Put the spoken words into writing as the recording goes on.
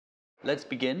Let's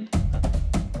begin.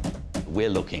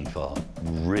 We're looking for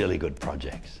really good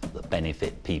projects that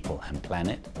benefit people and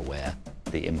planet, where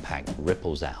the impact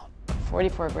ripples out.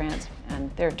 44 grants,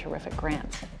 and they're terrific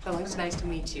grants. Well, it's nice to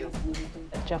meet you.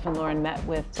 Jeff and Lauren met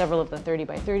with several of the 30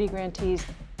 by 30 grantees.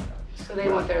 So they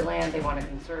want their land, they want to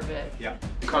conserve it. Yeah.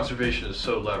 Conservation is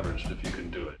so leveraged if you can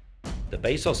do it. The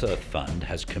Bezos Earth Fund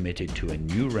has committed to a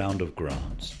new round of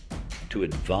grants to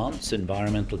advance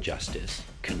environmental justice,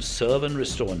 conserve and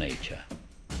restore nature,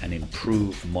 and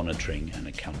improve monitoring and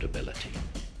accountability.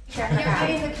 You're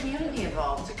getting the community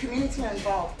involved. The community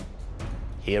involved.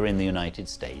 Here in the United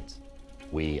States,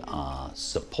 we are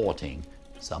supporting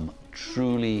some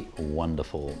truly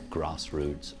wonderful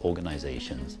grassroots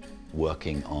organizations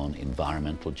working on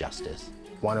environmental justice.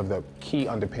 One of the key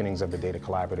underpinnings of the Data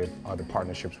Collaborative are the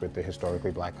partnerships with the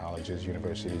historically black colleges,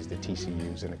 universities, the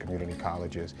TCUs, and the community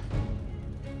colleges.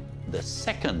 The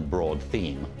second broad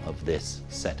theme of this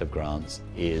set of grants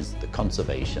is the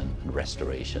conservation and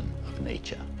restoration of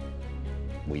nature.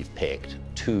 We've picked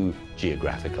two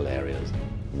geographical areas.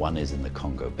 One is in the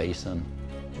Congo Basin.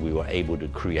 We were able to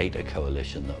create a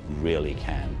coalition that really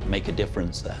can make a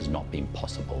difference that has not been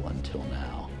possible until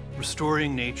now.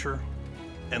 Restoring nature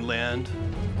and land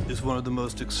is one of the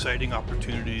most exciting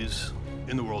opportunities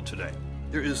in the world today.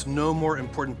 There is no more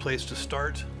important place to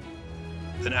start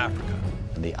than Africa.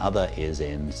 And the other is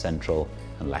in Central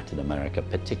and Latin America,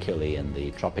 particularly in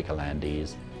the tropical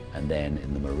Andes, and then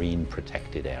in the marine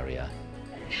protected area.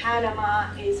 Panama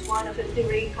is one of the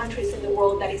 3 countries in the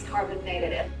world that is carbon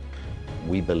negative.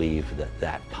 We believe that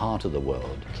that part of the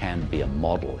world can be a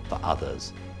model for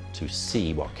others to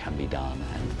see what can be done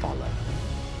and follow.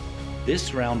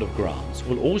 This round of grants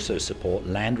will also support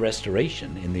land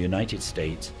restoration in the United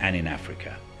States and in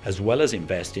Africa, as well as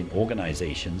invest in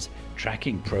organizations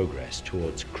tracking progress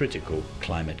towards critical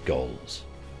climate goals.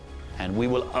 And we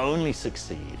will only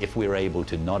succeed if we're able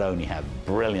to not only have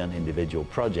brilliant individual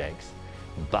projects,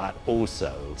 but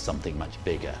also something much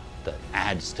bigger that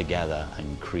adds together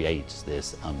and creates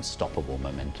this unstoppable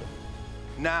momentum.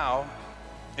 Now,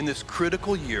 in this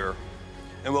critical year,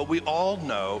 and what we all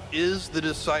know is the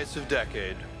decisive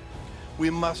decade,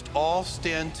 we must all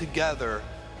stand together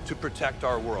to protect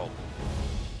our world.